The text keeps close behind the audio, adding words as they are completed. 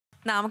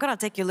Now, I'm going to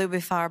take you a little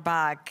bit far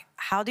back.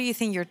 How do you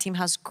think your team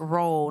has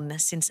grown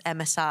since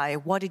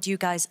MSI? What did you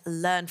guys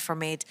learn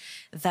from it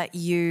that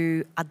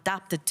you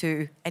adapted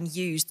to and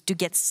used to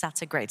get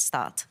such a great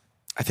start?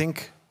 I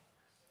think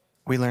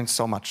we learned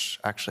so much,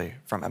 actually,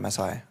 from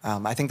MSI.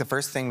 I think the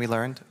first thing we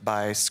learned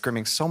by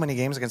scrimming so many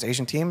games against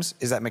Asian teams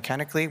is that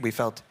mechanically we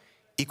felt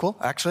equal,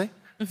 actually,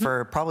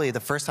 for probably the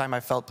first time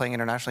I felt playing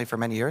internationally for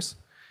many years.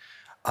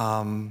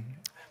 But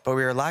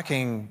we were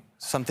lacking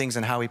some things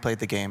in how we played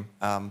the game.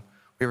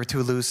 We were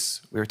too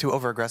loose, we were too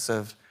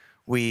over-aggressive,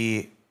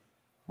 we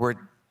were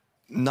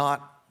not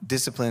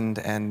disciplined,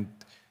 and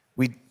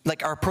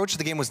our approach to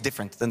the game was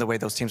different than the way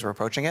those teams were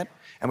approaching it,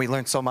 and we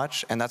learned so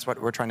much, and that's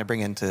what we're trying to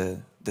bring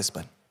into this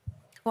split.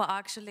 Well,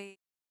 actually...